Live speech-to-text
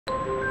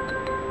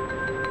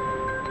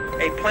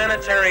A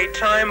planetary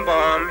time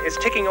bomb is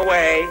ticking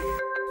away.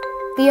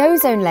 The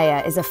ozone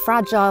layer is a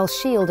fragile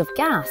shield of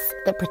gas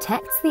that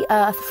protects the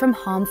Earth from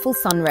harmful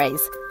sun rays.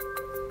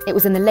 It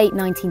was in the late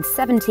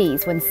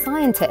 1970s when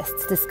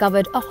scientists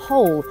discovered a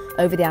hole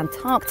over the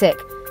Antarctic,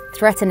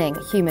 threatening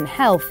human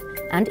health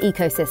and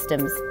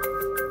ecosystems.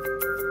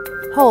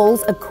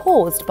 Holes are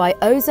caused by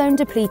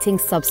ozone-depleting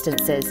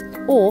substances,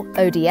 or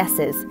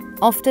ODSs,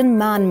 often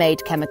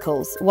man-made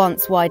chemicals,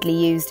 once widely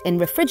used in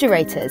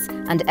refrigerators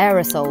and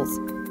aerosols.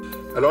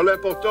 Alors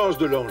l'importance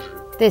de l'enjeu.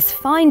 This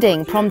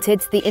finding prompted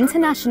the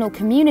international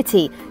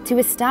community to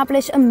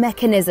establish a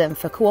mechanism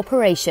for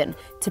cooperation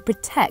to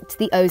protect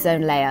the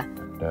ozone layer.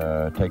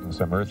 Taking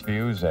some Earth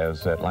views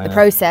as Atlanta. The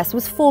process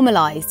was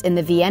formalised in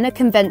the Vienna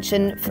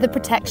Convention for the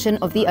Protection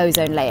of the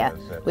Ozone Layer,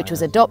 which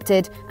was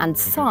adopted and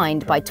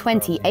signed by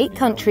 28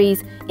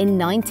 countries in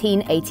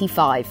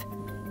 1985.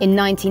 In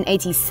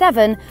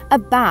 1987, a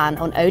ban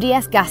on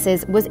ODS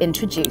gases was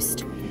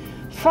introduced.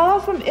 Far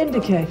from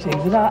indicating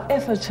that our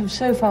efforts have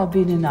so far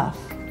been enough,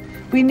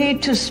 we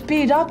need to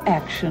speed up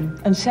action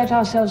and set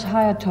ourselves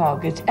higher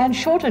targets and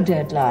shorter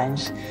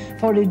deadlines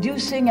for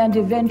reducing and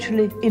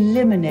eventually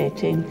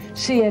eliminating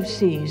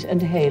CFCs and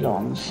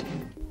halons.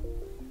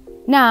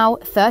 Now,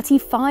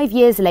 35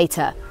 years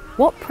later,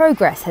 what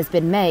progress has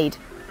been made?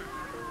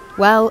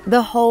 Well,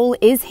 the hole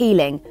is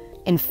healing.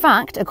 In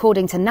fact,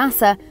 according to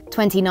NASA,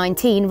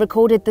 2019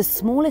 recorded the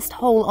smallest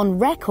hole on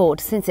record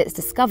since its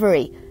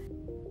discovery.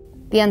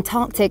 The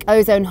Antarctic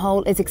ozone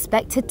hole is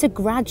expected to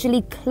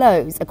gradually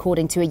close,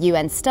 according to a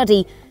UN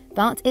study,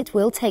 but it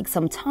will take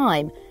some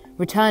time,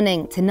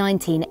 returning to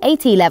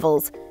 1980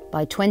 levels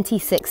by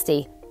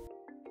 2060.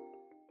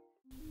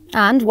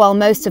 And while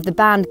most of the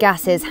banned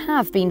gases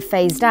have been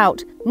phased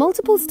out,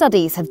 multiple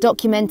studies have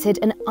documented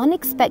an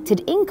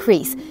unexpected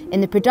increase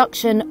in the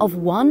production of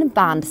one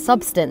banned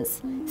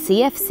substance,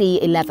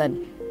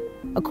 CFC-11.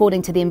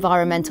 According to the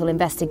Environmental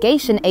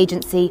Investigation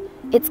Agency,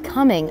 it's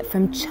coming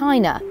from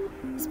China,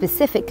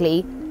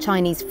 specifically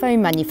Chinese foam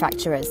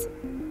manufacturers.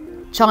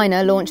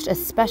 China launched a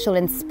special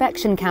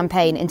inspection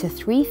campaign into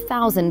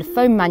 3,000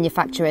 foam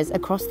manufacturers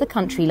across the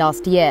country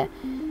last year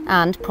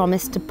and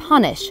promised to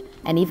punish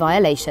any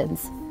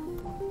violations.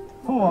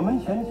 从我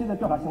们前期的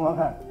调查情况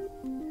看，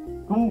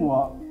中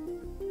国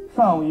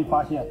尚未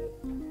发现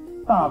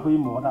大规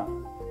模的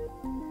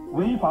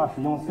违法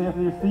使用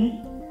CFC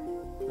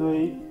作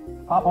为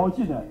发泡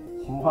剂的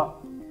情况。